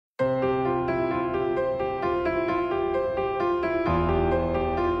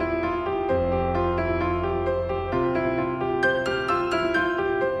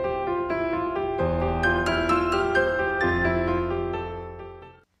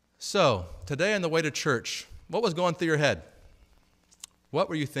So, today on the way to church, what was going through your head? What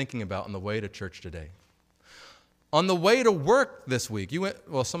were you thinking about on the way to church today? On the way to work this week, you went,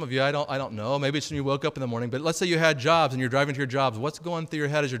 well, some of you, I don't know. Maybe it's when you woke up in the morning, but let's say you had jobs and you're driving to your jobs. What's going through your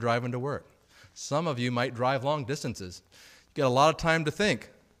head as you're driving to work? Some of you might drive long distances. You get a lot of time to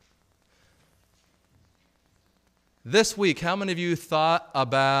think. This week, how many of you thought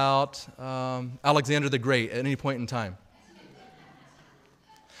about Alexander the Great at any point in time?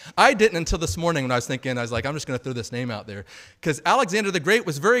 I didn't until this morning when I was thinking, I was like, I'm just going to throw this name out there. Because Alexander the Great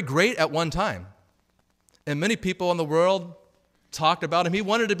was very great at one time. And many people in the world talked about him. He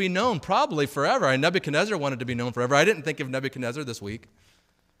wanted to be known probably forever. And Nebuchadnezzar wanted to be known forever. I didn't think of Nebuchadnezzar this week.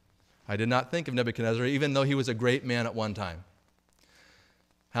 I did not think of Nebuchadnezzar, even though he was a great man at one time.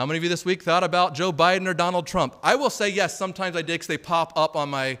 How many of you this week thought about Joe Biden or Donald Trump? I will say yes, sometimes I did because they pop up on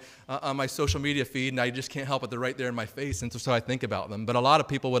my social media feed, and I just can't help it. They're right there in my face, and so I think about them. But a lot of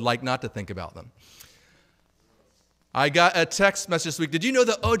people would like not to think about them. I got a text message this week. Did you know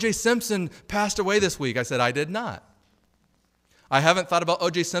that O.J. Simpson passed away this week? I said, I did not. I haven't thought about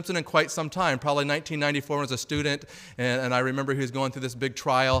O.J. Simpson in quite some time, probably 1994 when I was a student, and I remember he was going through this big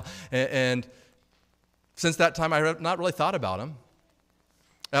trial, and since that time I have not really thought about him.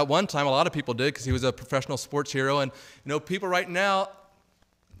 At one time, a lot of people did because he was a professional sports hero. And, people right now,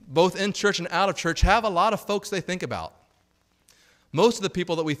 both in church and out of church, have a lot of folks they think about. Most of the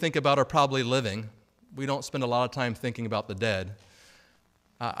people that we think about are probably living. We don't spend a lot of time thinking about the dead.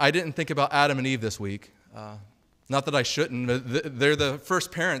 I didn't think about Adam and Eve this week. Not that I shouldn't. But they're the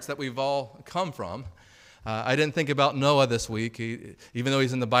first parents that we've all come from. I didn't think about Noah this week. Even though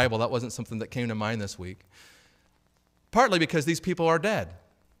he's in the Bible, that wasn't something that came to mind this week. Partly because these people are dead.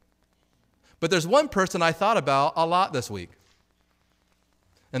 But there's one person I thought about a lot this week,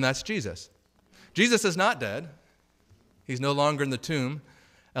 and that's Jesus. Jesus is not dead. He's no longer in the tomb.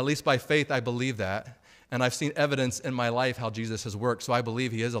 At least by faith, I believe that. And I've seen evidence in my life how Jesus has worked, so I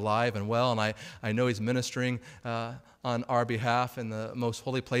believe he is alive and well, and I know he's ministering on our behalf in the most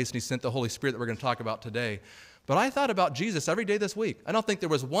holy place, and he sent the Holy Spirit that we're going to talk about today. But I thought about Jesus every day this week. I don't think there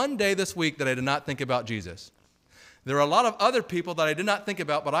was one day this week that I did not think about Jesus. There are a lot of other people that I did not think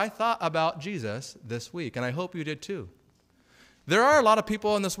about, but I thought about Jesus this week, and I hope you did too. There are a lot of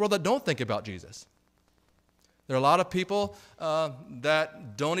people in this world that don't think about Jesus. There are a lot of people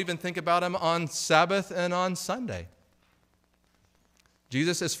that don't even think about him on Sabbath and on Sunday.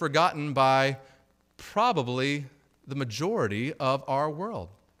 Jesus is forgotten by probably the majority of our world.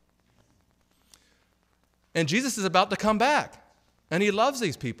 And Jesus is about to come back, and he loves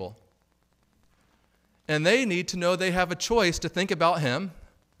these people. And they need to know they have a choice to think about him,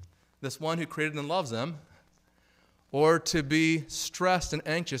 this one who created and loves them, or to be stressed and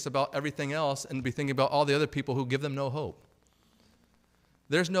anxious about everything else and be thinking about all the other people who give them no hope.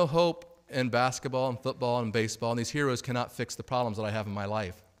 There's no hope in basketball and football and baseball, and these heroes cannot fix the problems that I have in my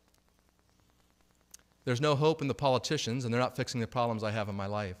life. There's no hope in the politicians, and they're not fixing the problems I have in my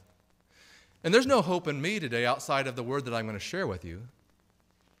life. And there's no hope in me today outside of the word that I'm going to share with you.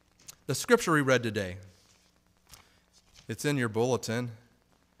 The scripture we read today, it's in your bulletin.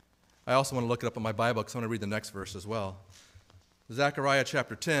 I also want to look it up in my Bible because I want to read the next verse as well. Zechariah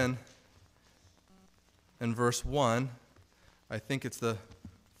chapter 10 and verse 1. I think it's the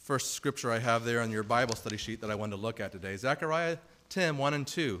first scripture I have there on your Bible study sheet that I wanted to look at today. Zechariah 10, 1 and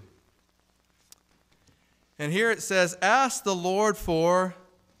 2. And here it says, ask the Lord for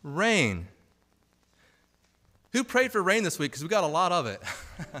rain. Who prayed for rain this week? Because we got a lot of it.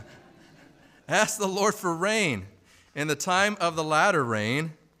 Ask the Lord for rain. In the time of the latter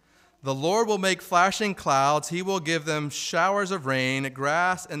rain, the Lord will make flashing clouds. He will give them showers of rain,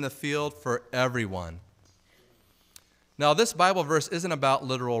 grass in the field for everyone. Now, this Bible verse isn't about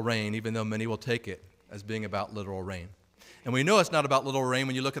literal rain, even though many will take it as being about literal rain. And we know it's not about literal rain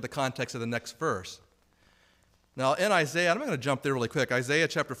when you look at the context of the next verse. Now, in Isaiah, I'm going to jump there really quick. Isaiah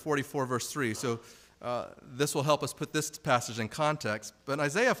chapter 44, verse 3. So this will help us put this passage in context. But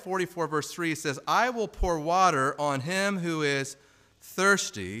Isaiah 44, verse 3 says, I will pour water on him who is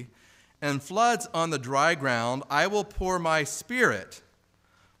thirsty, and floods on the dry ground. I will pour my spirit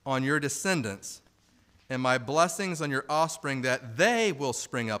on your descendants, and my blessings on your offspring, that they will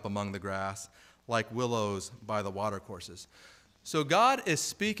spring up among the grass like willows by the watercourses. So God is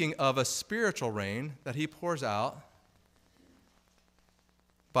speaking of a spiritual rain that he pours out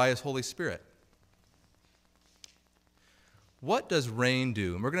by his Holy Spirit. What does rain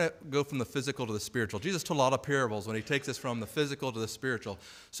do? And we're going to go from the physical to the spiritual. Jesus told a lot of parables when he takes us from the physical to the spiritual.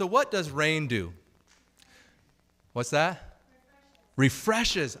 So what does rain do? What's that?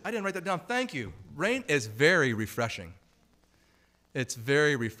 Refreshes. I didn't write that down. Thank you. Rain is very refreshing. It's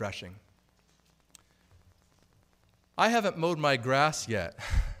very refreshing. I haven't mowed my grass yet.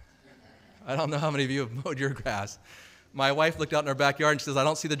 I don't know how many of you have mowed your grass. My wife looked out in our backyard and she says, I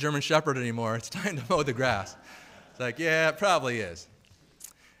don't see the German Shepherd anymore. It's time to mow the grass. It's like, yeah, it probably is.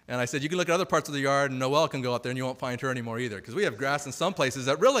 And I said, you can look at other parts of the yard, and Noelle can go out there, and you won't find her anymore either. Because we have grass in some places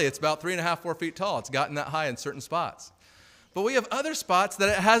that really, it's about 3.5, 4 feet tall. It's gotten that high in certain spots. But we have other spots that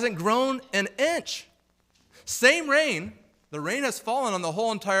it hasn't grown an inch. Same rain. The rain has fallen on the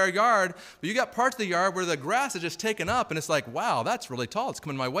whole entire yard, but you got parts of the yard where the grass is just taken up, and it's like, wow, that's really tall. It's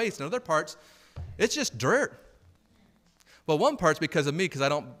coming to my waist. And other parts, it's just dirt. Well, one part's because of me, because I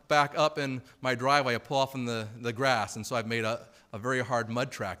don't back up in my driveway. I pull off in the grass, and so I've made a very hard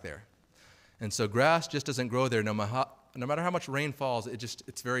mud track there. And so grass just doesn't grow there. No matter how much rain falls,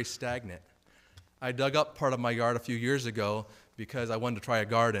 it's very stagnant. I dug up part of my yard a few years ago because I wanted to try a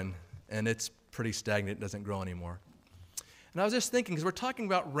garden, and it's pretty stagnant. It doesn't grow anymore. And I was just thinking, because we're talking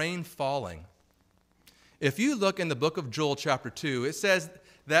about rain falling. If you look in the book of Joel chapter 2, it says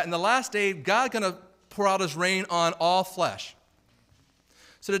that in the last day, God's going to pour out his rain on all flesh.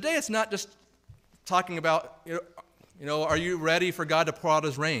 So today it's not just talking about, are you ready for God to pour out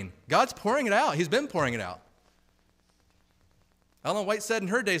his rain? God's pouring it out. He's been pouring it out. Ellen White said in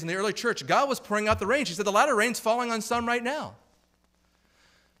her days in the early church, God was pouring out the rain. She said the latter rain's falling on some right now.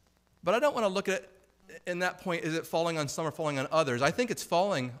 But I don't want to look at it in that point, is it falling on some or falling on others? I think it's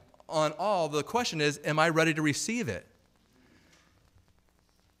falling on all. The question is, am I ready to receive it?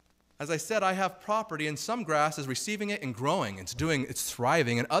 As I said, I have property, and some grass is receiving it and growing. It's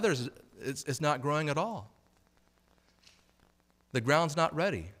thriving, and others, it's not growing at all. The ground's not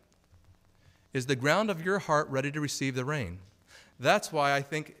ready. Is the ground of your heart ready to receive the rain? That's why I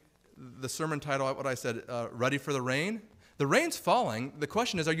think the sermon title, what I said, Ready for the Rain. The rain's falling. The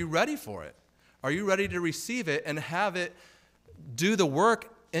question is, are you ready for it? Are you ready to receive it and have it do the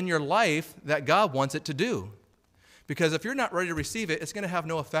work in your life that God wants it to do? Because if you're not ready to receive it, it's going to have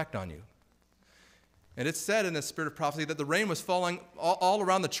no effect on you. And it's said in the spirit of prophecy that the rain was falling all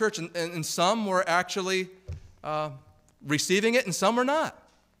around the church, and some were actually receiving it and some were not.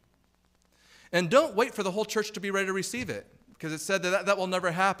 And don't wait for the whole church to be ready to receive it, because it said that will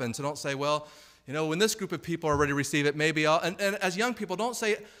never happen. So don't say, well, when this group of people are ready to receive it, maybe I'll. And as young people, don't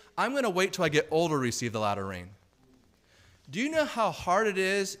say, I'm going to wait till I get older to receive the latter rain. Do you know how hard it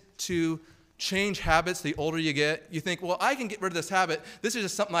is to change habits the older you get? You think, well, I can get rid of this habit. This is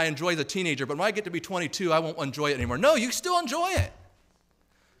just something I enjoy as a teenager, but when I get to be 22, I won't enjoy it anymore. No, you still enjoy it.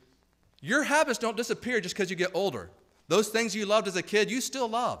 Your habits don't disappear just because you get older. Those things you loved as a kid, you still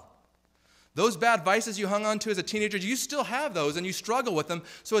love. Those bad vices you hung on to as a teenager, you still have those and you struggle with them.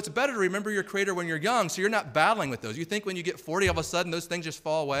 So it's better to remember your Creator when you're young so you're not battling with those. You think when you get 40, all of a sudden those things just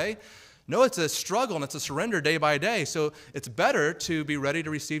fall away? No, it's a struggle and it's a surrender day by day. So it's better to be ready to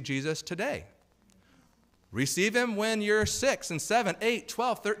receive Jesus today. Receive him when you're 6 and 7, 8,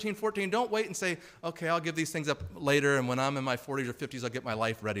 12, 13, 14. Don't wait and say, okay, I'll give these things up later, and when I'm in my 40s or 50s, I'll get my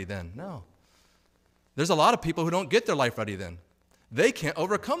life ready then. No. There's a lot of people who don't get their life ready then. They can't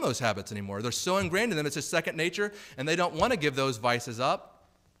overcome those habits anymore. They're so ingrained in them, it's just second nature, and they don't want to give those vices up.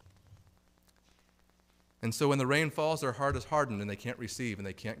 And so when the rain falls, their heart is hardened, and they can't receive, and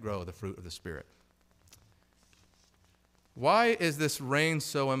they can't grow the fruit of the Spirit. Why is this rain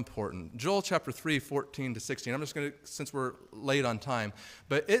so important? Joel chapter 3, 14 to 16. I'm just going to, since we're late on time,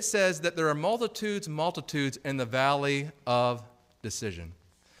 but it says that there are multitudes in the valley of decision.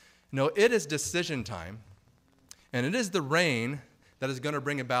 No, it is decision time, and it is the rain that is going to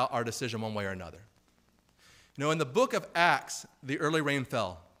bring about our decision one way or another. In the book of Acts, the early rain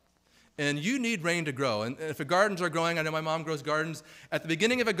fell. And you need rain to grow. And if the gardens are growing, I know my mom grows gardens. At the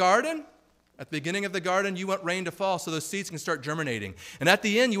beginning of the garden, you want rain to fall so those seeds can start germinating. And at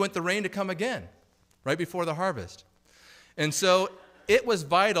the end, you want the rain to come again, right before the harvest. And so it was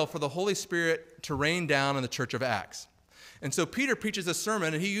vital for the Holy Spirit to rain down in the church of Acts. And so Peter preaches a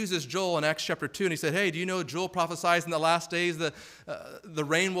sermon, and he uses Joel in Acts chapter 2, and he said, hey, do you know Joel prophesies in the last days the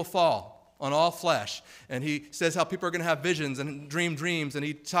rain will fall on all flesh? And he says how people are going to have visions and dream dreams, and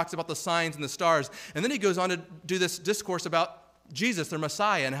he talks about the signs and the stars. And then he goes on to do this discourse about Jesus, their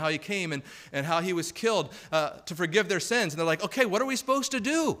Messiah, and how he came and how he was killed to forgive their sins. And they're like, okay, what are we supposed to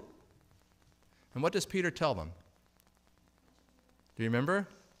do? And what does Peter tell them? Do you remember?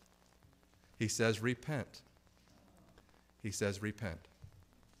 He says, repent. He says, repent.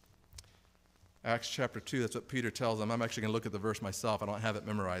 Acts chapter 2, that's what Peter tells them. I'm actually going to look at the verse myself. I don't have it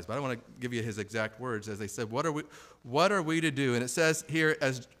memorized, but I want to give you his exact words as they said, what are we to do? And it says here,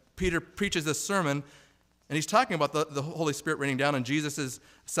 as Peter preaches this sermon, and he's talking about the Holy Spirit raining down and Jesus'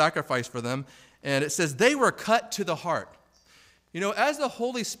 sacrifice for them, and it says, they were cut to the heart. You know, as the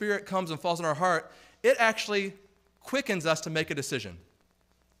Holy Spirit comes and falls in our heart, it actually quickens us to make a decision.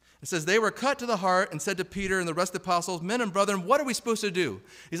 It says, they were cut to the heart and said to Peter and the rest of the apostles, men and brethren, what are we supposed to do?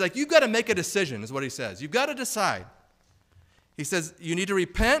 He's like, you've got to make a decision, is what he says. You've got to decide. He says, you need to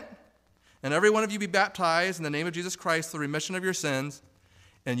repent, and every one of you be baptized in the name of Jesus Christ for the remission of your sins,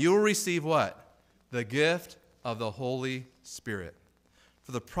 and you will receive what? The gift of the Holy Spirit.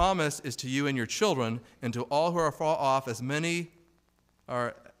 For the promise is to you and your children, and to all who are far off, as many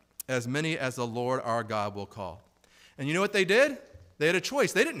as the Lord our God will call. And you know what they did? They had a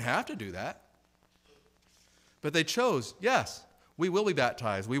choice. They didn't have to do that. But they chose, yes, we will be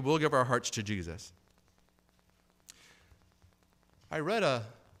baptized. We will give our hearts to Jesus. I read a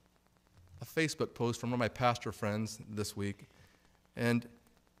Facebook post from one of my pastor friends this week, and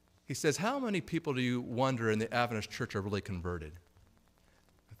he says, how many people do you wonder in the Adventist church are really converted?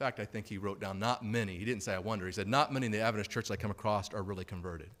 In fact, I think he wrote down not many. He didn't say I wonder. He said not many in the Adventist church I come across are really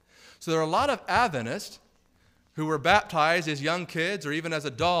converted. So there are a lot of Adventists who were baptized as young kids or even as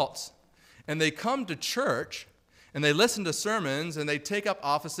adults, and they come to church and they listen to sermons and they take up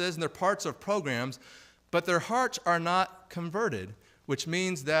offices and they're parts of programs, but their hearts are not converted, which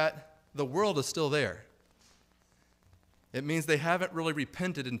means that the world is still there. It means they haven't really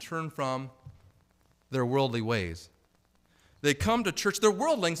repented and turned from their worldly ways. They come to church, they're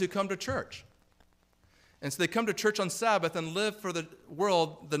worldlings who come to church. And so they come to church on Sabbath and live for the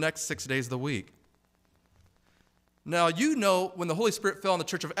world the next 6 days of the week. Now, you know when the Holy Spirit fell on the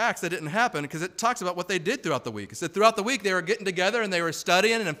church of Acts, that didn't happen because it talks about what they did throughout the week. It said throughout the week they were getting together and they were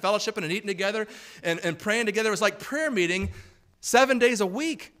studying and fellowshipping and eating together and praying together. It was like prayer meeting 7 days a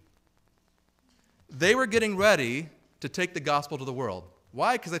week. They were getting ready to take the gospel to the world.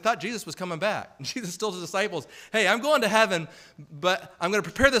 Why? Because they thought Jesus was coming back. And Jesus told his disciples, hey, I'm going to heaven, but I'm going to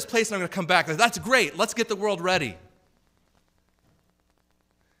prepare this place and I'm going to come back. That's great. Let's get the world ready.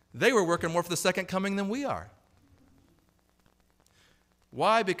 They were working more for the second coming than we are.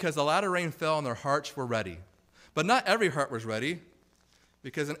 Why? Because the latter rain fell and their hearts were ready. But not every heart was ready,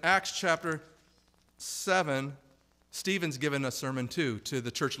 because in Acts chapter 7, Stephen's given a sermon too to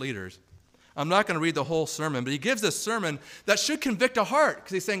the church leaders. I'm not going to read the whole sermon, but he gives this sermon that should convict a heart,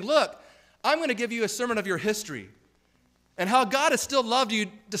 because he's saying, look, I'm going to give you a sermon of your history and how God has still loved you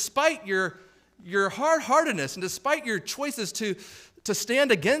despite your hard-heartedness and despite your choices to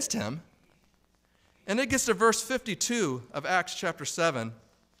stand against him. And it gets to verse 52 of Acts chapter 7,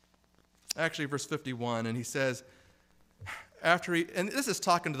 actually verse 51, and he says, and this is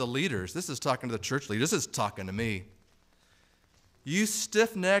talking to the leaders, this is talking to the church leaders, this is talking to me. You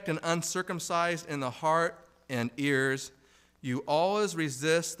stiff-necked and uncircumcised in the heart and ears, you always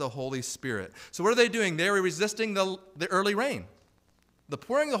resist the Holy Spirit. So what are they doing? They were resisting the early rain. The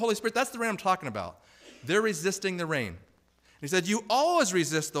pouring of the Holy Spirit, that's the rain I'm talking about. They're resisting the rain. He said, you always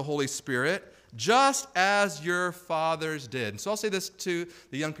resist the Holy Spirit, just as your fathers did. So I'll say this to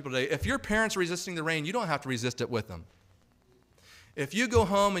the young people today. If your parents are resisting the rain, you don't have to resist it with them. If you go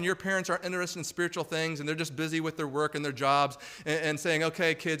home and your parents aren't interested in spiritual things and they're just busy with their work and their jobs and saying,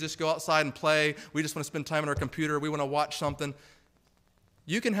 okay, kids, just go outside and play. We just want to spend time on our computer. We want to watch something.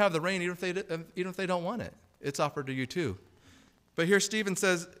 You can have the rain even if they don't want it. It's offered to you too. But here Stephen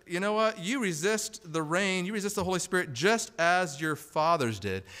says, you know what? You resist the rain, you resist the Holy Spirit just as your fathers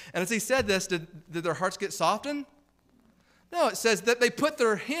did. And as he said this, did their hearts get softened? No, it says that they put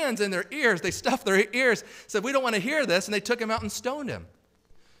their hands in their ears, they stuffed their ears, said, we don't want to hear this, and they took him out and stoned him.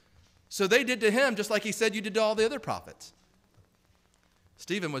 So they did to him just like he said you did to all the other prophets.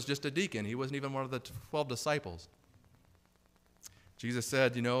 Stephen was just a deacon. He wasn't even one of the 12 disciples. Jesus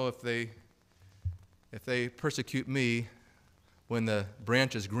said, you know, if they persecute me when the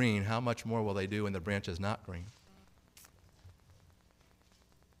branch is green, how much more will they do when the branch is not green?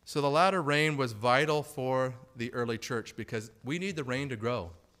 So the latter rain was vital for the early church because we need the rain to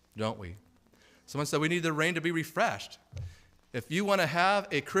grow, don't we? Someone said we need the rain to be refreshed. If you want to have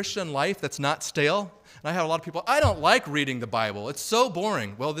a Christian life that's not stale, and I have a lot of people, I don't like reading the Bible. It's so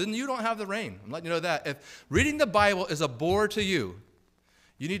boring. Well, then you don't have the rain. I'm letting you know that. If reading the Bible is a bore to you,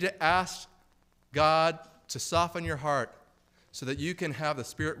 you need to ask God to soften your heart so that you can have the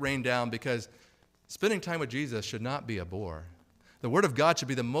Spirit rain down, because spending time with Jesus should not be a bore. The Word of God should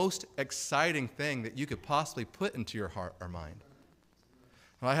be the most exciting thing that you could possibly put into your heart or mind.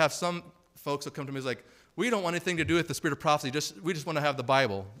 I have some folks that come to me and like, we don't want anything to do with the spirit of prophecy. We just want to have the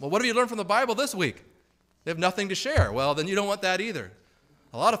Bible. Well, what have you learned from the Bible this week? They have nothing to share. Well, then you don't want that either.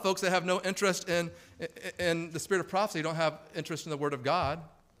 A lot of folks that have no interest in the spirit of prophecy don't have interest in the Word of God.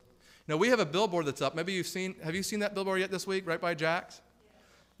 Now, we have a billboard that's up. Maybe have you seen that billboard yet this week, right by Jack's?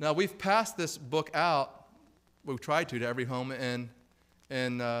 Now, we've passed this book out we try to every home in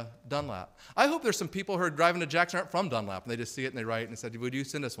Dunlap. I hope there's some people who are driving to Jackson aren't from Dunlap, and they just see it and they write and said, would you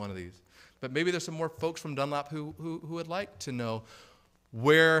send us one of these? But maybe there's some more folks from Dunlap who would like to know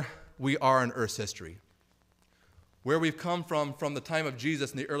where we are in Earth's history, where we've come from the time of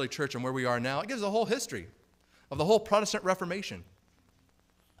Jesus in the early church and where we are now. It gives a whole history of the whole Protestant Reformation.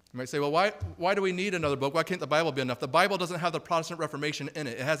 You might say, well, why do we need another book? Why can't the Bible be enough? The Bible doesn't have the Protestant Reformation in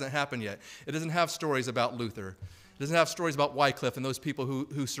it. It hasn't happened yet. It doesn't have stories about Luther. It doesn't have stories about Wycliffe and those people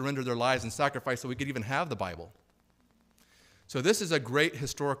who surrendered their lives and sacrificed so we could even have the Bible. So this is a great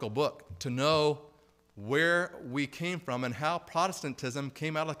historical book to know where we came from and how Protestantism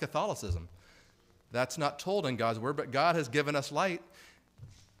came out of Catholicism. That's not told in God's Word, but God has given us light.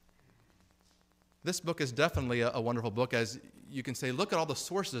 This book is definitely a wonderful book, as you can say, look at all the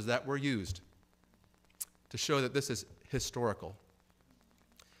sources that were used to show that this is historical.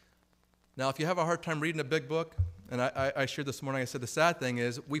 Now, if you have a hard time reading a big book, and I shared this morning, I said the sad thing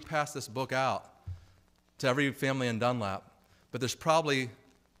is we pass this book out to every family in Dunlap, but there's probably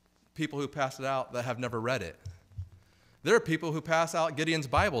people who pass it out that have never read it. There are people who pass out Gideon's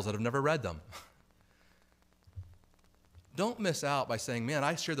Bibles that have never read them. Don't miss out by saying, man,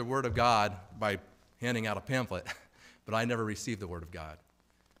 I share the Word of God by handing out a pamphlet, but I never received the Word of God.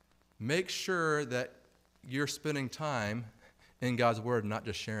 Make sure that you're spending time in God's Word, not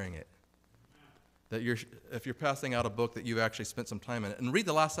just sharing it. That if you're passing out a book, that you've actually spent some time in it. And read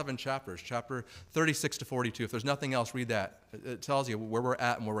the last 7 chapters, chapter 36 to 42. If there's nothing else, read that. It tells you where we're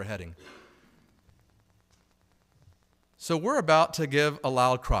at and where we're heading. So we're about to give a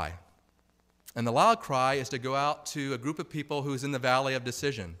loud cry. And the loud cry is to go out to a group of people who's in the valley of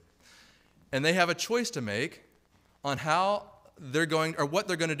decision. And they have a choice to make on how they're going, or what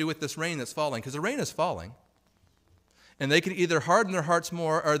they're going to do with this rain that's falling, because the rain is falling. And they can either harden their hearts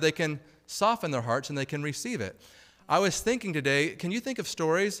more, or they can soften their hearts and they can receive it. I was thinking today, can you think of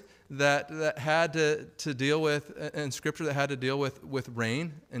stories that had to deal with, in Scripture, that had to deal with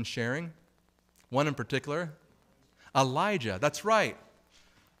rain and sharing? One in particular, Elijah. That's right.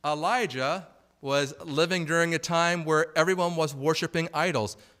 Elijah was living during a time where everyone was worshiping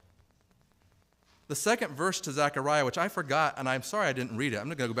idols. The second verse to Zechariah, which I forgot, and I'm sorry I didn't read it. I'm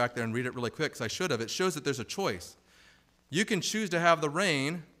going to go back there and read it really quick because I should have. It shows that there's a choice. You can choose to have the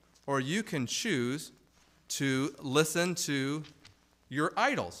rain, or you can choose to listen to your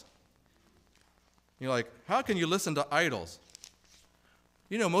idols. You're like, how can you listen to idols?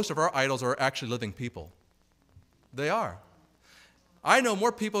 You know, most of our idols are actually living people. They are. I know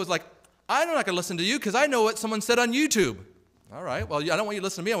more people who's like, I'm not going to listen to you because I know what someone said on YouTube. All right, well, I don't want you to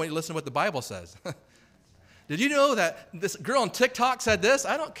listen to me. I want you to listen to what the Bible says. Did you know that this girl on TikTok said this?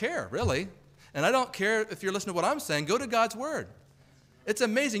 I don't care, really. And I don't care if you're listening to what I'm saying. Go to God's Word. It's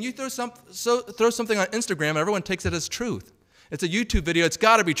amazing. You throw something on Instagram and everyone takes it as truth. It's a YouTube video. It's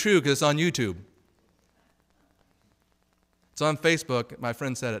got to be true because it's on YouTube. It's on Facebook. My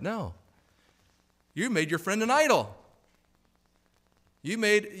friend said it. No. You made your friend an idol. You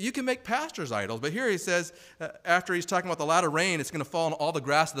can make pastors idols, but here he says, after he's talking about the latter rain, it's going to fall on all the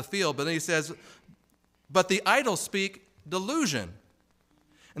grass of the field, but then he says, but the idols speak delusion,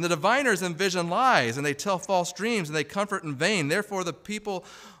 and the diviners envision lies, and they tell false dreams, and they comfort in vain. Therefore the people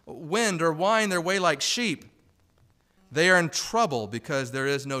wind or wind their way like sheep. They are in trouble because there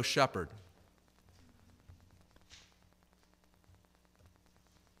is no shepherd.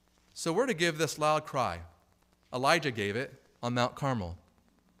 So we're to give this loud cry. Elijah gave it on Mount Carmel.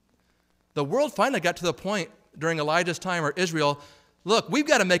 The world finally got to the point during Elijah's time, or Israel, look, we've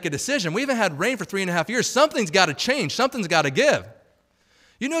got to make a decision. We haven't had rain for 3.5 years. Something's got to change. Something's got to give.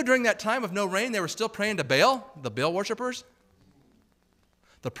 You know, during that time of no rain, they were still praying to Baal, the Baal worshipers.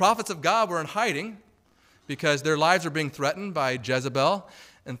 The prophets of God were in hiding because their lives were being threatened by Jezebel.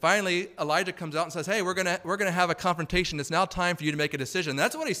 And finally, Elijah comes out and says, hey, we're gonna have a confrontation. It's now time for you to make a decision.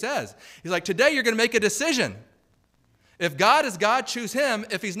 That's what he says. He's like, today you're going to make a decision. If God is God, choose him.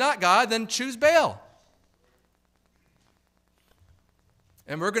 If he's not God, then choose Baal.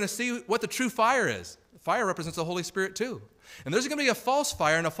 And we're going to see what the true fire is. Fire represents the Holy Spirit too. And there's going to be a false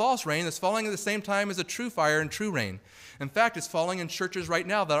fire and a false rain that's falling at the same time as a true fire and true rain. In fact, it's falling in churches right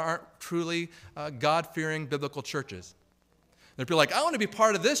now that aren't truly God-fearing biblical churches. There are people like, I want to be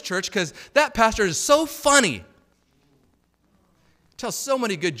part of this church because that pastor is so funny. Tells so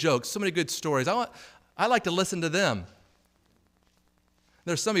many good jokes, so many good stories. I like to listen to them.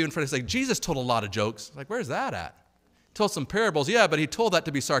 There's some even friends say, Jesus told a lot of jokes. Like, where's that at? He told some parables, yeah, but he told that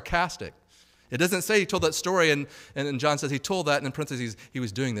to be sarcastic. It doesn't say he told that story, and John says he told that, and in parentheses, he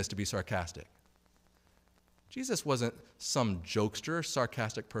was doing this to be sarcastic. Jesus wasn't some jokester,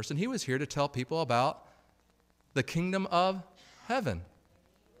 sarcastic person. He was here to tell people about the kingdom of heaven.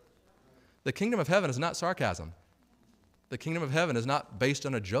 The kingdom of heaven is not sarcasm. The kingdom of heaven is not based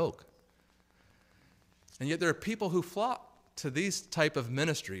on a joke. And yet there are people who flock to these type of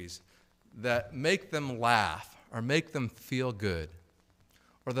ministries that make them laugh or make them feel good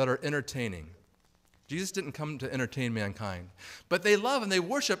or that are entertaining. Jesus didn't come to entertain mankind. But they love and they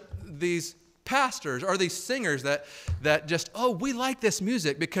worship these pastors or these singers that just, oh, we like this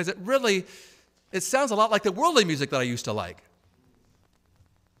music because it sounds a lot like the worldly music that I used to like.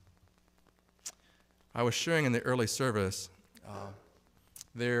 I was sharing in the early service,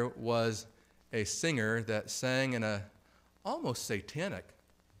 there was a singer that sang in a almost satanic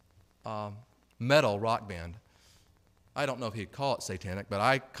metal rock band. I don't know if he'd call it satanic, but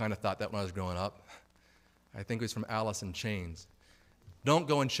I kind of thought that when I was growing up. I think it was from Alice in Chains. Don't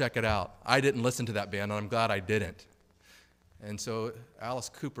go and check it out. I didn't listen to that band, and I'm glad I didn't. And so Alice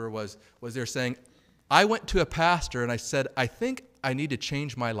Cooper was there saying, I went to a pastor and I said, I think I need to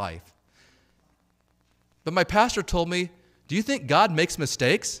change my life. But my pastor told me, do you think God makes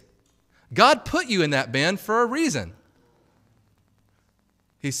mistakes? God put you in that band for a reason.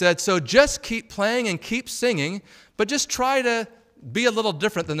 He said, so just keep playing and keep singing, but just try to be a little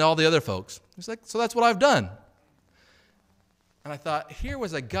different than all the other folks. He's like, so that's what I've done. And I thought, here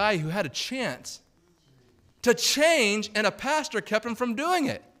was a guy who had a chance to change, and a pastor kept him from doing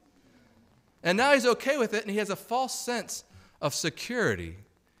it. And now he's okay with it, and he has a false sense of security.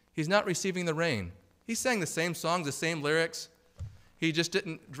 He's not receiving the rain. He sang the same songs, the same lyrics. He just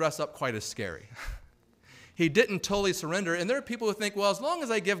didn't dress up quite as scary. He didn't totally surrender. And there are people who think, well, as long as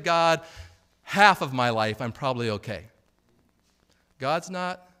I give God half of my life, I'm probably okay. God's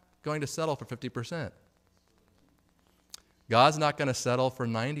not going to settle for 50%. God's not going to settle for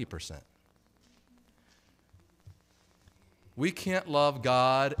 90%. We can't love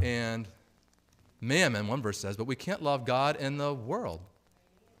God and mammon, one verse says, but we can't love God and the world.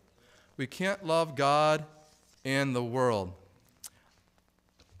 We can't love God and the world.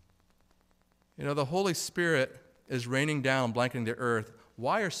 You know, the Holy Spirit is raining down, blanketing the earth.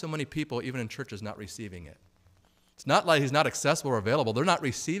 Why are so many people, even in churches, not receiving it? It's not like he's not accessible or available. They're not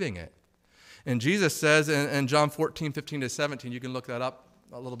receiving it. And Jesus says in John 14, 15 to 17, you can look that up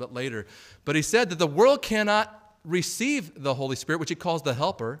a little bit later, but he said that the world cannot receive the Holy Spirit, which he calls the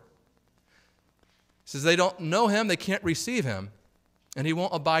helper. He says they don't know him, they can't receive him, and he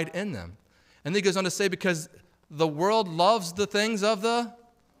won't abide in them. And then he goes on to say, because the world loves the things of the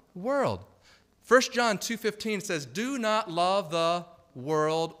world. 1 John 2:15 says, do not love the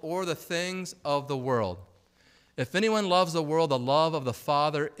world or the things of the world. If anyone loves the world, the love of the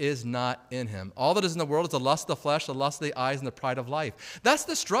Father is not in him. All that is in the world is the lust of the flesh, the lust of the eyes, and the pride of life. That's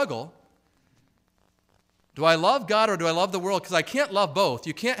the struggle. Do I love God or do I love the world? Because I can't love both.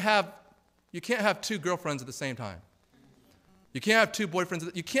 You can't have two girlfriends at the same time. You can't have two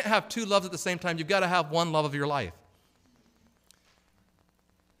boyfriends. You can't have two loves at the same time. You've got to have one love of your life.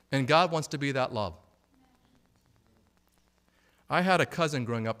 And God wants to be that love. I had a cousin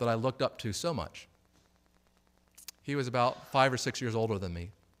growing up that I looked up to so much. He was about 5 or 6 years older than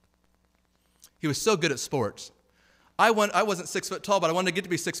me. He was so good at sports. I wasn't 6 foot tall, but I wanted to get to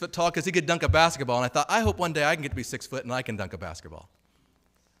be 6 foot tall because he could dunk a basketball. And I thought, I hope one day I can get to be 6 foot and I can dunk a basketball.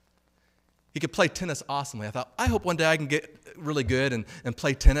 He could play tennis awesomely. I thought, I hope one day I can get really good and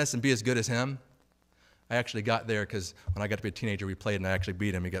play tennis and be as good as him. I actually got there because when I got to be a teenager, we played and I actually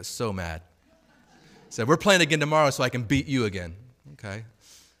beat him. He got so mad. He said, we're playing again tomorrow so I can beat you again. Okay.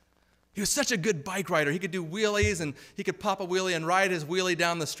 He was such a good bike rider. He could do wheelies, and he could pop a wheelie and ride his wheelie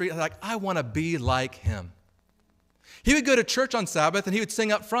down the street. I was like, I want to be like him. He would go to church on Sabbath, and he would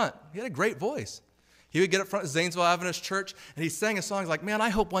sing up front. He had a great voice. He would get up front at Zanesville Adventist Church, and he sang a song. He's like, man, I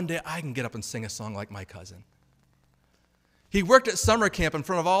hope one day I can get up and sing a song like my cousin. He worked at summer camp in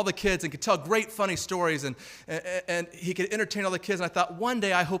front of all the kids and could tell great funny stories, and he could entertain all the kids. And I thought, one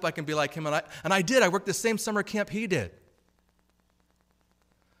day I hope I can be like him. And I did. I worked the same summer camp he did.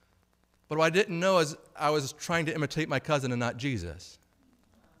 But what I didn't know is I was trying to imitate my cousin and not Jesus.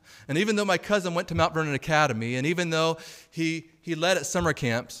 And even though my cousin went to Mount Vernon Academy, and even though he led at summer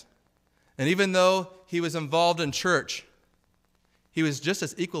camps, and even though he was involved in church, he was just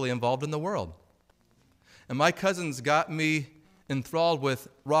as equally involved in the world. And my cousins got me enthralled with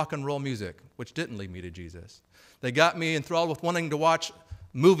rock and roll music, which didn't lead me to Jesus. They got me enthralled with wanting to watch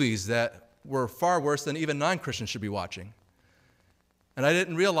movies that were far worse than even non-Christians should be watching. And I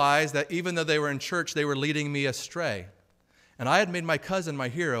didn't realize that even though they were in church, they were leading me astray. And I had made my cousin my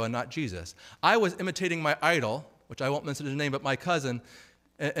hero and not Jesus. I was imitating my idol, which I won't mention his name, but my cousin,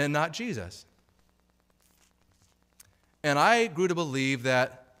 and not Jesus. And I grew to believe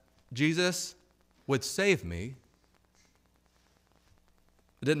that Jesus would save me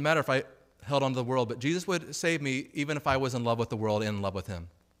It didn't matter if I held on to the world, but Jesus would save me even if I was in love with the world and in love with him.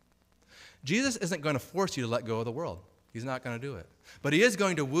 Jesus isn't going to force you to let go of the world. He's not going to do it. But he is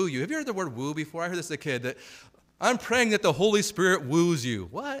going to woo you. Have you heard the word woo before? I heard this as a kid, that I'm praying that the Holy Spirit woos you.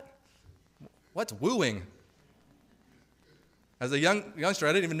 What? What's wooing? As a youngster,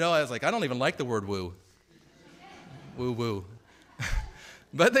 I didn't even know. I was like, I don't even like the word woo. Woo woo.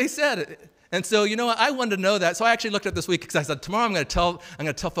 But they said it. And so, you know what? I wanted to know that. So I actually looked at this week because I said, tomorrow I'm going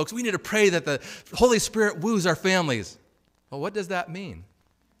to tell folks we need to pray that the Holy Spirit woos our families. Well, what does that mean?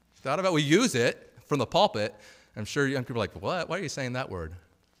 Thought about we use it from the pulpit. I'm sure young people are like, what? Why are you saying that word?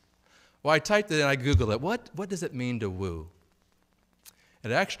 Well, I typed it and I Googled it. What does it mean to woo?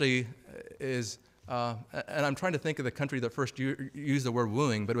 It actually is, and I'm trying to think of the country that first used the word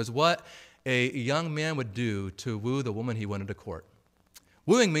wooing, but it was what a young man would do to woo the woman he wanted to court.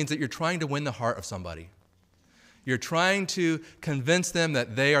 Wooing means that you're trying to win the heart of somebody. You're trying to convince them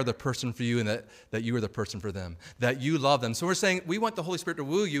that they are the person for you and that you are the person for them, that you love them. So we're saying we want the Holy Spirit to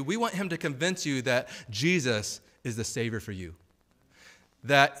woo you. We want him to convince you that Jesus is the Savior for you,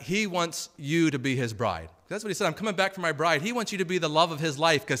 that he wants you to be his bride. That's what he said. I'm coming back for my bride. He wants you to be the love of his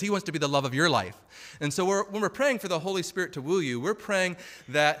life because he wants to be the love of your life. And so when we're praying for the Holy Spirit to woo you, we're praying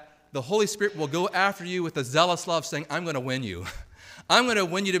that the Holy Spirit will go after you with a zealous love, saying, I'm going to win you. I'm going to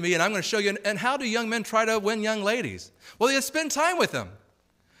win you to me, and I'm going to show you. And how do young men try to win young ladies? Well, they spend time with them.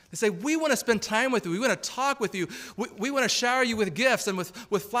 They say, we want to spend time with you. We want to talk with you. We want to shower you with gifts and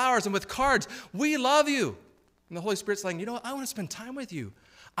with flowers and with cards. We love you. And the Holy Spirit's saying, you know what? I want to spend time with you.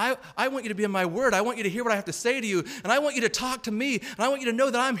 I want you to be in my word. I want you to hear what I have to say to you. And I want you to talk to me. And I want you to know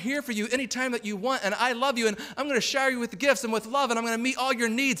that I'm here for you anytime that you want. And I love you. And I'm going to shower you with gifts and with love. And I'm going to meet all your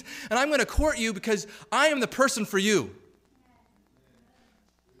needs. And I'm going to court you because I am the person for you.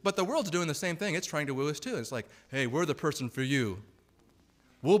 But the world's doing the same thing. It's trying to woo us too. It's like, hey, we're the person for you.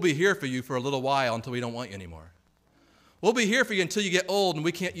 We'll be here for you for a little while until we don't want you anymore. We'll be here for you until you get old and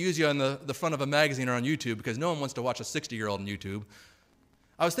we can't use you on the front of a magazine or on YouTube because no one wants to watch a 60-year-old on YouTube.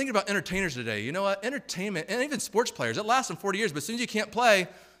 I was thinking about entertainers today. You know what? Entertainment, and even sports players, it lasts them 40 years, but as soon as you can't play,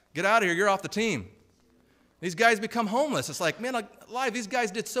 get out of here, you're off the team. These guys become homeless. It's like, man, alive, these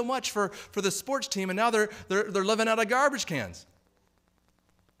guys did so much for the sports team, and now they're living out of garbage cans.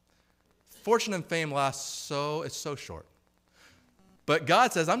 Fortune and fame it's so short. But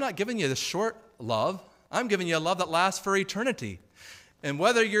God says, I'm not giving you this short love. I'm giving you a love that lasts for eternity. And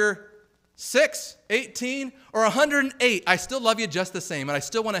whether you're 6, 18, or 108, I still love you just the same, and I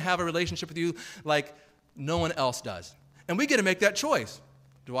still want to have a relationship with you like no one else does. And we get to make that choice.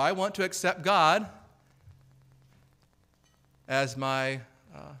 Do I want to accept God as my,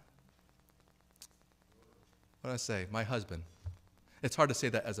 my husband? It's hard to say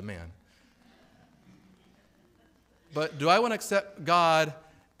that as a man. But do I want to accept God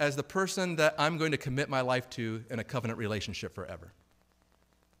as the person that I'm going to commit my life to in a covenant relationship forever?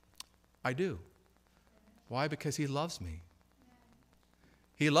 I do. Why? Because he loves me.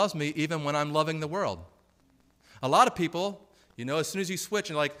 He loves me even when I'm loving the world. A lot of people, you know, as soon as you switch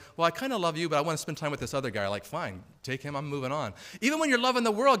and like, well, I kind of love you, but I want to spend time with this other guy. Like, fine, take him, I'm moving on. Even when you're loving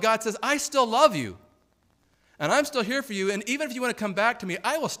the world, God says, I still love you. And I'm still here for you. And even if you want to come back to me,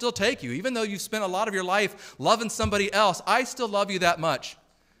 I will still take you. Even though you've spent a lot of your life loving somebody else, I still love you that much.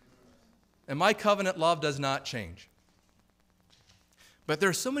 And my covenant love does not change. But there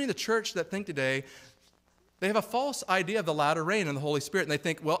are so many in the church that think today, they have a false idea of the latter rain and the Holy Spirit. And they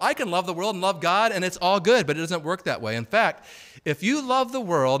think, well, I can love the world and love God, and it's all good. But it doesn't work that way. In fact, if you love the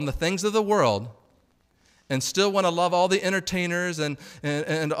world and the things of the world, and still want to love all the entertainers and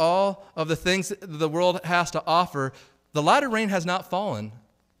all of the things that the world has to offer, the latter rain has not fallen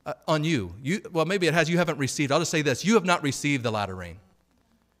on you. Well, maybe it has. You haven't received. I'll just say this. You have not received the latter rain.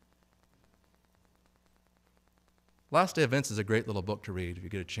 Last Day Events is a great little book to read if you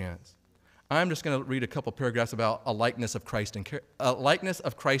get a chance. I'm just going to read a couple paragraphs about a likeness of Christ and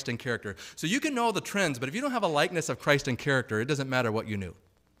character. So you can know all the trends, but if you don't have a likeness of Christ and character, it doesn't matter what you knew.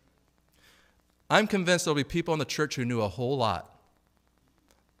 I'm convinced there'll be people in the church who knew a whole lot,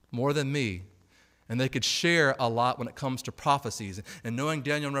 more than me, and they could share a lot when it comes to prophecies and knowing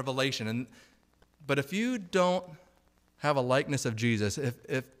Daniel and Revelation. But if you don't have a likeness of Jesus,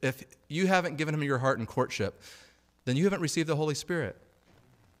 if you haven't given him your heart in courtship, then you haven't received the Holy Spirit.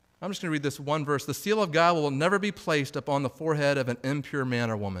 I'm just going to read this one verse. The seal of God will never be placed upon the forehead of an impure man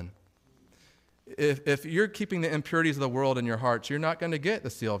or woman. If you're keeping the impurities of the world in your hearts, you're not going to get the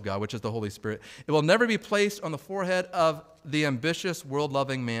seal of God, which is the Holy Spirit. It will never be placed on the forehead of the ambitious,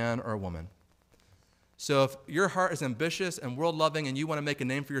 world-loving man or woman. So if your heart is ambitious and world-loving and you want to make a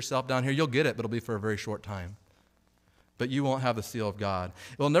name for yourself down here, you'll get it, but it'll be for a very short time. but you won't have the seal of God.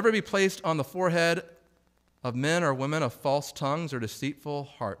 It will never be placed on the forehead of men or women of false tongues or deceitful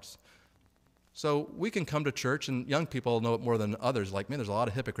hearts. So we can come to church, and young people know it more than others. Like, man, there's a lot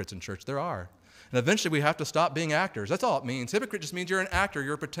of hypocrites in church. There are. And eventually we have to stop being actors. That's all it means. Hypocrite just means you're an actor.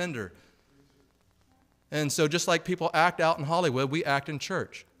 You're a pretender. And so just like people act out in Hollywood, we act in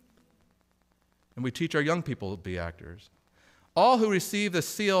church. And we teach our young people to be actors. All who receive the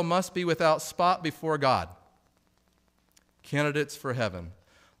seal must be without spot before God. Candidates for heaven.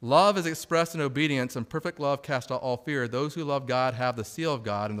 Love is expressed in obedience, and perfect love casts out all fear. Those who love God have the seal of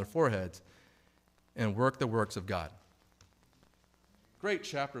God in their foreheads and work the works of God. Great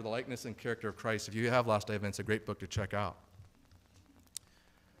chapter, The Likeness and Character of Christ. If you have Last Day Events, a great book to check out.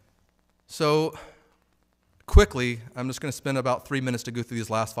 So, quickly, I'm just going to spend about 3 minutes to go through these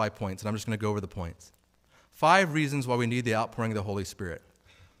last 5 points, and I'm just going to go over the points. 5 reasons why we need the outpouring of the Holy Spirit.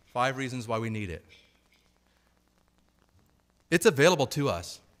 5 reasons why we need it. It's available to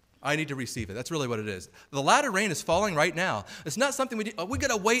us. I need to receive it. That's really what it is. The latter rain is falling right now. It's not something we got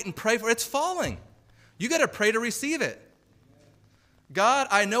to wait and pray for. It's falling. You got to pray to receive it. God,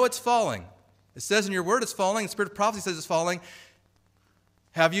 I know it's falling. It says in your word it's falling. The Spirit of prophecy says it's falling.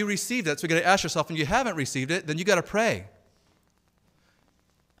 Have you received it? So you got to ask yourself, and you haven't received it, then you got to pray.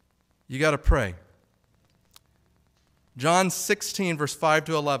 You got to pray. John 16, verse 5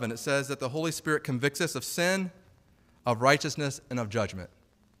 to 11, it says that the Holy Spirit convicts us of sin, of righteousness, and of judgment.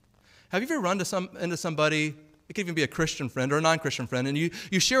 Have you ever run into somebody, it could even be a Christian friend or a non-Christian friend, and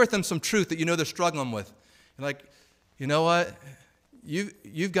you share with them some truth that you know they're struggling with? You're like, you know what?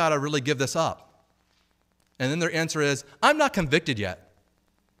 You've got to really give this up. And then their answer is, I'm not convicted yet.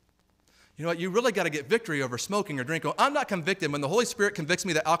 You know what? You really got to get victory over smoking or drinking. I'm not convicted. When the Holy Spirit convicts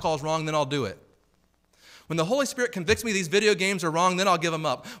me that alcohol is wrong, then I'll do it. When the Holy Spirit convicts me these video games are wrong, then I'll give them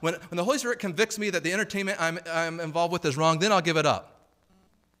up. When the Holy Spirit convicts me that the entertainment I'm involved with is wrong, then I'll give it up.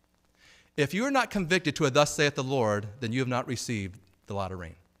 If you are not convicted to a thus saith the Lord, then you have not received the latter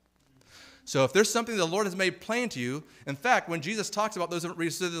rain. So if there's something the Lord has made plain to you, in fact, when Jesus talks about those that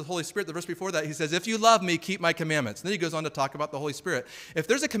receive the Holy Spirit, the verse before that, he says, if you love me, keep my commandments. And then he goes on to talk about the Holy Spirit. If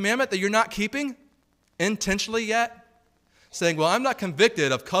there's a commandment that you're not keeping intentionally yet, saying, well, I'm not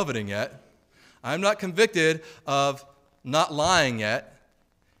convicted of coveting yet. I'm not convicted of not lying yet.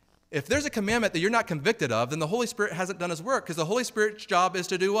 If there's a commandment that you're not convicted of, then the Holy Spirit hasn't done his work, because the Holy Spirit's job is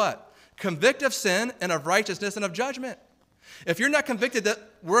to do what? Convict of sin and of righteousness and of judgment. If you're not convicted that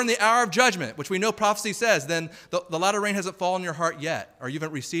we're in the hour of judgment, which we know prophecy says, then the latter rain hasn't fallen in your heart yet, or you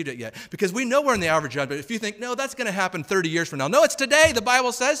haven't received it yet. Because we know we're in the hour of judgment. If you think, no, that's going to happen 30 years from now. No, it's today. The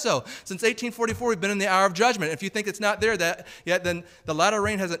Bible says so. Since 1844, we've been in the hour of judgment. If you think it's not there yet, then the latter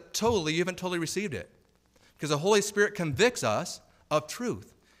rain you haven't totally received it. Because the Holy Spirit convicts us of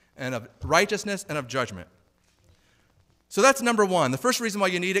truth and of righteousness and of judgment. So that's number one. The first reason why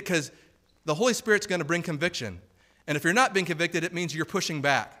you need it, because the Holy Spirit's going to bring conviction. And if you're not being convicted, it means you're pushing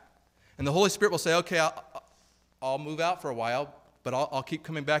back. And the Holy Spirit will say, okay, I'll move out for a while, but I'll keep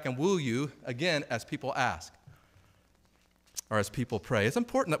coming back and woo you again as people ask or as people pray. It's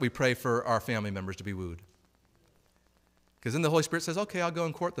important that we pray for our family members to be wooed. Because then the Holy Spirit says, okay, I'll go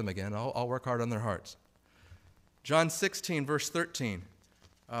and court them again. I'll work hard on their hearts. John 16, verse 13.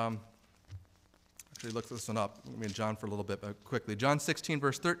 Actually, look this one up. I'm going to be in John for a little bit, but quickly. John 16,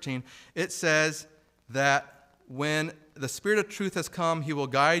 verse 13, it says that when the Spirit of truth has come, he will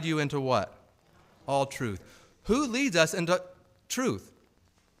guide you into what? All truth. Who leads us into truth?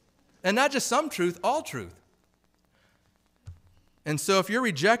 And not just some truth, all truth. And so if you're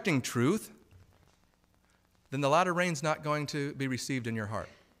rejecting truth, then the latter rain's not going to be received in your heart.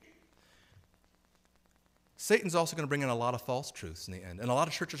 Satan's also going to bring in a lot of false truths in the end, and a lot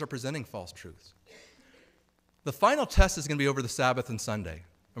of churches are presenting false truths. The final test is going to be over the Sabbath and Sunday.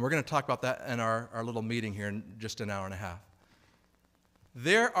 And we're going to talk about that in our little meeting here in just an hour and a half.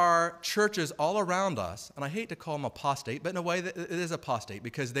 There are churches all around us, and I hate to call them apostate, but in a way it is apostate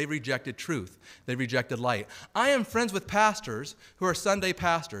because they rejected truth. They rejected light. I am friends with pastors who are Sunday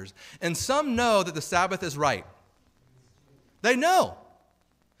pastors, and some know that the Sabbath is right. They know.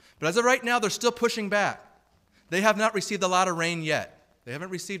 But as of right now, they're still pushing back. They have not received the latter rain yet. They haven't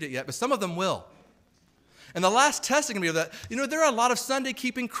received it yet, but some of them will. And the last test is going to be that, there are a lot of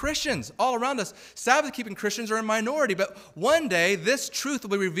Sunday-keeping Christians all around us. Sabbath-keeping Christians are in minority, but one day this truth will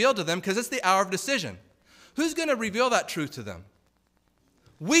be revealed to them because it's the hour of decision. Who's going to reveal that truth to them?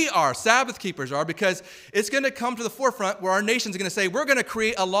 We are, Sabbath keepers are, because it's going to come to the forefront where our nation's going to say, we're going to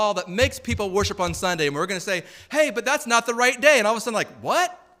create a law that makes people worship on Sunday. And we're going to say, hey, but that's not the right day. And all of a sudden, like,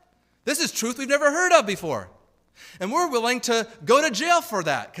 what? This is truth we've never heard of before. And we're willing to go to jail for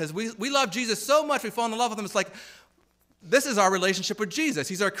that because we love Jesus so much, we've fallen in love with him. It's like, This is our relationship with Jesus.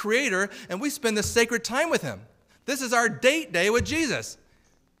 He's our creator, and we spend this sacred time with him. This is our date day with Jesus.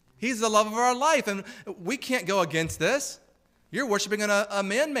 He's the love of our life, and we can't go against this. You're worshiping on a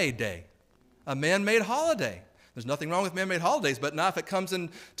man-made day, a man-made holiday. There's nothing wrong with man-made holidays, but not if it comes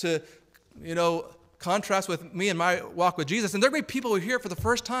into, contrast with me and my walk with Jesus. And there are going to be people who hear it for the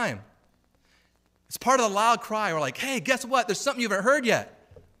first time. It's part of the loud cry. We're like, hey, guess what? There's something you haven't heard yet.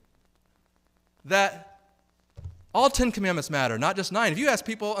 That all 10 commandments matter, not just 9. If you ask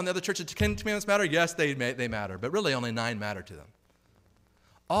people in the other churches, 10 commandments matter, yes, they matter, but really only 9 matter to them.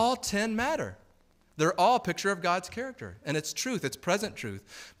 All 10 matter. They're all a picture of God's character, and it's truth, it's present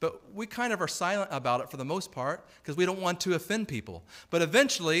truth. But we kind of are silent about it for the most part because we don't want to offend people. But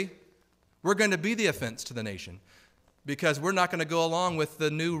eventually, we're going to be the offense to the nation because we're not going to go along with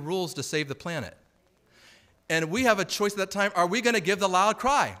the new rules to save the planet. And we have a choice at that time. Are we going to give the loud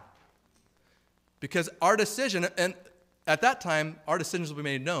cry? Because our decision, and at that time, our decisions will be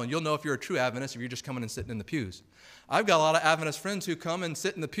made known. You'll know if you're a true Adventist if you're just coming and sitting in the pews. I've got a lot of Adventist friends who come and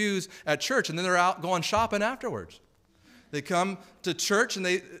sit in the pews at church, and then they're out going shopping afterwards. They come to church, and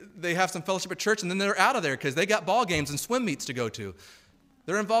they have some fellowship at church, and then they're out of there because they got ball games and swim meets to go to.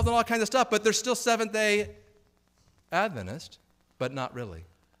 They're involved in all kinds of stuff, but they're still Seventh-day Adventist, but not really.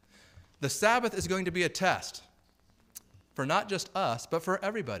 The Sabbath is going to be a test for not just us, but for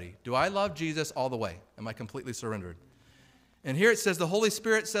everybody. Do I love Jesus all the way? Am I completely surrendered? And here it says the Holy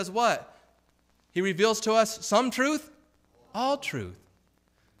Spirit says what? He reveals to us some truth, all truth.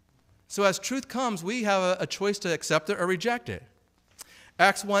 So as truth comes, we have a choice to accept it or reject it.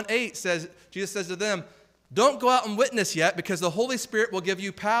 Acts 1:8 says, Jesus says to them, don't go out and witness yet because the Holy Spirit will give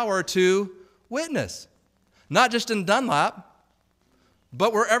you power to witness. Not just in Dunlap,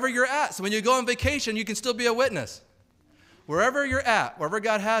 but wherever you're at. So when you go on vacation, you can still be a witness. Wherever you're at, wherever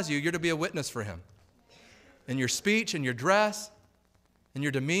God has you, you're to be a witness for him. In your speech, in your dress, in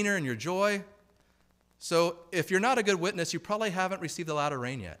your demeanor, in your joy. So if you're not a good witness, you probably haven't received the latter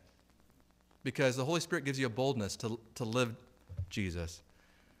rain yet. Because the Holy Spirit gives you a boldness to live Jesus.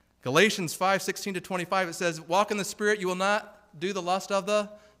 Galatians 5:16-25, it says, walk in the Spirit, you will not do the lust of the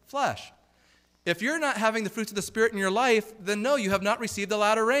flesh. If you're not having the fruits of the Spirit in your life, then no, you have not received the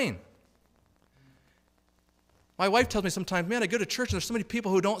latter rain. My wife tells me sometimes, man, I go to church and there's so many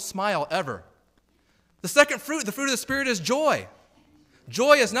people who don't smile ever. The second fruit, the fruit of the Spirit, is joy.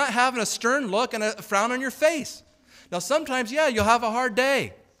 Joy is not having a stern look and a frown on your face. Now, sometimes, yeah, you'll have a hard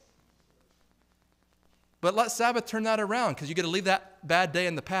day. But let Sabbath turn that around because you get to leave that bad day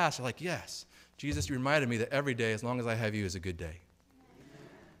in the past. You're like, yes, Jesus, you reminded me that every day, as long as I have you, is a good day.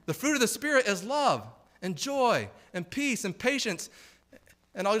 The fruit of the Spirit is love and joy and peace and patience.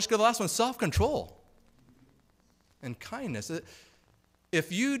 And I'll just go to the last one, self-control and kindness.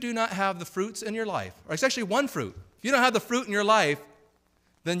 If you do not have the fruits in your life, or it's actually one fruit, if you don't have the fruit in your life,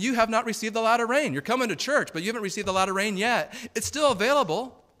 then you have not received the latter rain. You're coming to church, but you haven't received the latter rain yet. It's still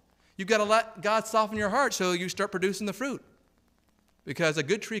available. You've got to let God soften your heart so you start producing the fruit. Because a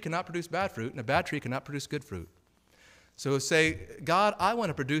good tree cannot produce bad fruit, and a bad tree cannot produce good fruit. So say, God, I want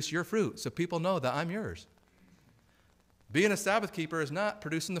to produce your fruit so people know that I'm yours. Being a Sabbath keeper is not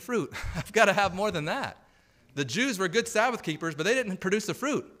producing the fruit. I've got to have more than that. The Jews were good Sabbath keepers, but they didn't produce the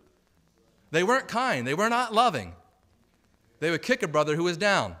fruit. They weren't kind. They were not loving. They would kick a brother who was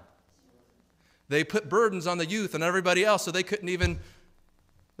down. They put burdens on the youth and everybody else, so they couldn't even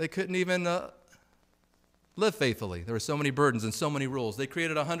live faithfully. There were so many burdens and so many rules. They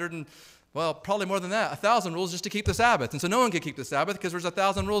created probably more than that, 1,000 rules just to keep the Sabbath. And so no one could keep the Sabbath because there's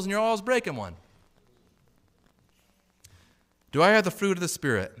 1,000 rules and you're always breaking one. Do I have the fruit of the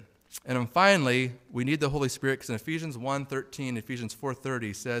Spirit? And then finally, we need the Holy Spirit because in Ephesians 1:13, Ephesians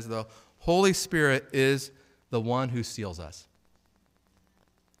 4:30 says the Holy Spirit is the one who seals us.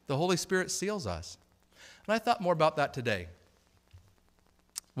 The Holy Spirit seals us. And I thought more about that today.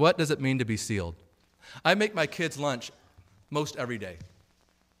 What does it mean to be sealed? I make my kids lunch most every day.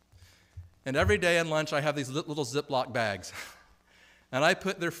 And every day in lunch, I have these little Ziploc bags. And I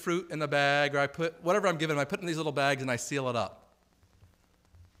put their fruit in the bag, or I put whatever I'm giving them, I put in these little bags and I seal it up.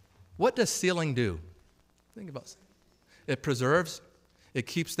 What does sealing do? Think about it. It preserves. It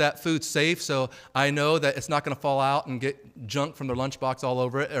keeps that food safe, so I know that it's not going to fall out and get junk from their lunchbox all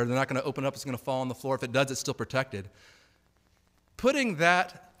over it, or they're not going to open it up, it's going to fall on the floor. If it does, it's still protected. Putting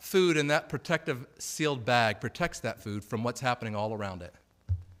that food in that protective sealed bag protects that food from what's happening all around it.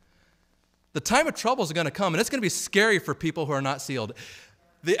 The time of trouble is going to come, and it's going to be scary for people who are not sealed.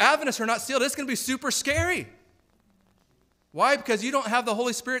 The Adventists who are not sealed, it's going to be super scary. Why? Because you don't have the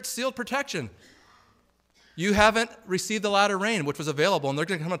Holy Spirit's sealed protection. You haven't received the latter rain, which was available, and there's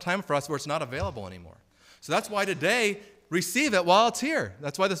going to come a time for us where it's not available anymore. So that's why today, receive it while it's here.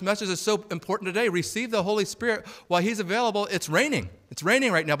 That's why this message is so important today. Receive the Holy Spirit while he's available. It's raining. It's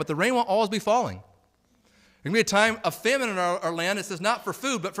raining right now, but the rain won't always be falling. There's going to be a time of famine in our land. It says not for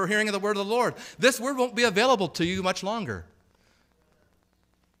food, but for hearing of the word of the Lord. This word won't be available to you much longer.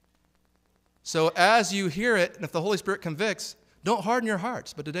 So as you hear it, and if the Holy Spirit convicts, don't harden your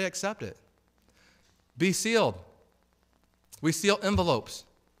hearts, but today accept it. Be sealed. We seal envelopes.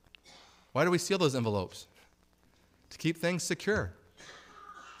 Why do we seal those envelopes? To keep things secure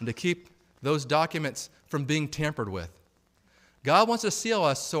and to keep those documents from being tampered with. God wants to seal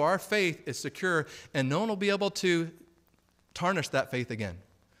us so our faith is secure and no one will be able to tarnish that faith again.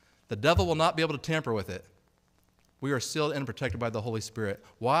 The devil will not be able to tamper with it. We are sealed and protected by the Holy Spirit.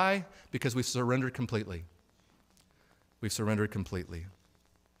 Why? Because we've surrendered completely. We've surrendered completely.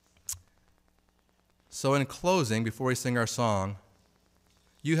 So in closing, before we sing our song,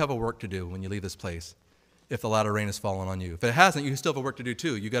 you have a work to do when you leave this place if the latter rain has fallen on you. If it hasn't, you still have a work to do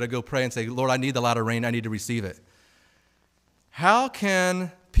too. You got to go pray and say, Lord, I need the latter rain. I need to receive it. How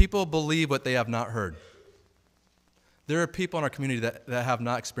can people believe what they have not heard? There are people in our community that have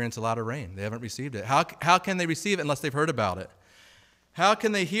not experienced the latter rain. They haven't received it. How can they receive it unless they've heard about it? How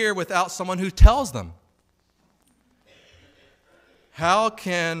can they hear without someone who tells them? How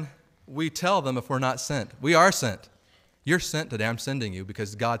can we tell them if we're not sent? We are sent. You're sent today. I'm sending you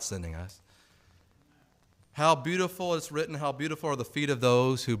because God's sending us. How beautiful it's written, how beautiful are the feet of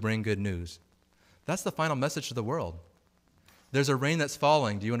those who bring good news. That's the final message to the world. There's a rain that's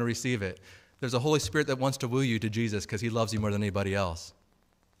falling. Do you want to receive it? There's a Holy Spirit that wants to woo you to Jesus because he loves you more than anybody else.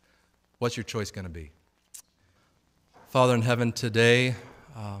 What's your choice going to be? Father in heaven, today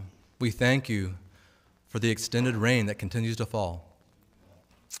we thank you for the extended rain that continues to fall.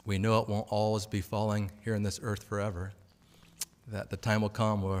 We know it won't always be falling here on this earth forever, that the time will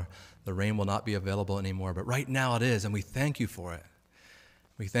come where the rain will not be available anymore. But right now it is, and we thank you for it.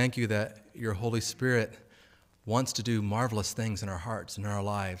 We thank you that your Holy Spirit wants to do marvelous things in our hearts and in our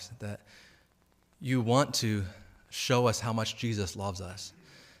lives, that you want to show us how much Jesus loves us,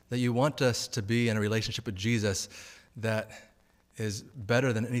 that you want us to be in a relationship with Jesus that is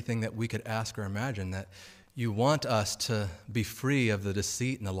better than anything that we could ask or imagine, that you want us to be free of the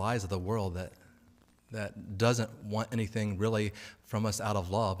deceit and the lies of the world that doesn't want anything really from us out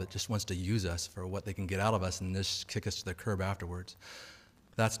of love. It just wants to use us for what they can get out of us and just kick us to the curb afterwards.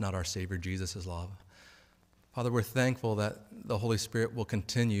 That's not our Savior Jesus' love. Father, we're thankful that the Holy Spirit will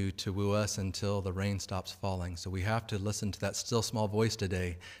continue to woo us until the rain stops falling. So we have to listen to that still small voice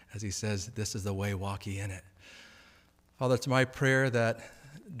today as he says, this is the way, walk ye in it. Father, it's my prayer that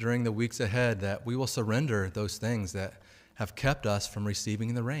during the weeks ahead that we will surrender those things that have kept us from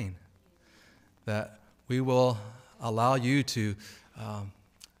receiving the rain, that we will allow you to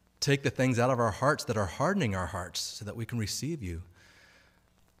take the things out of our hearts that are hardening our hearts so that we can receive you.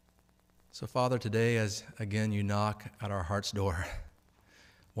 So, Father, today, as again you knock at our heart's door,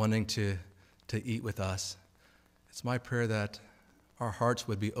 wanting to eat with us, it's my prayer that our hearts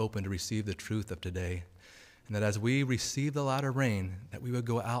would be open to receive the truth of today, and that as we receive the latter rain, that we would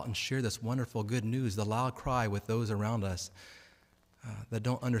go out and share this wonderful good news, the loud cry with those around us that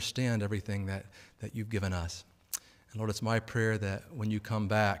don't understand everything that you've given us. And Lord, it's my prayer that when you come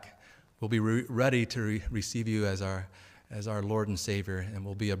back, we'll be ready to receive you as our Lord and Savior, and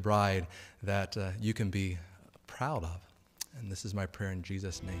we'll be a bride that you can be proud of. And this is my prayer in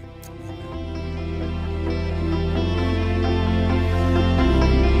Jesus' name. Amen.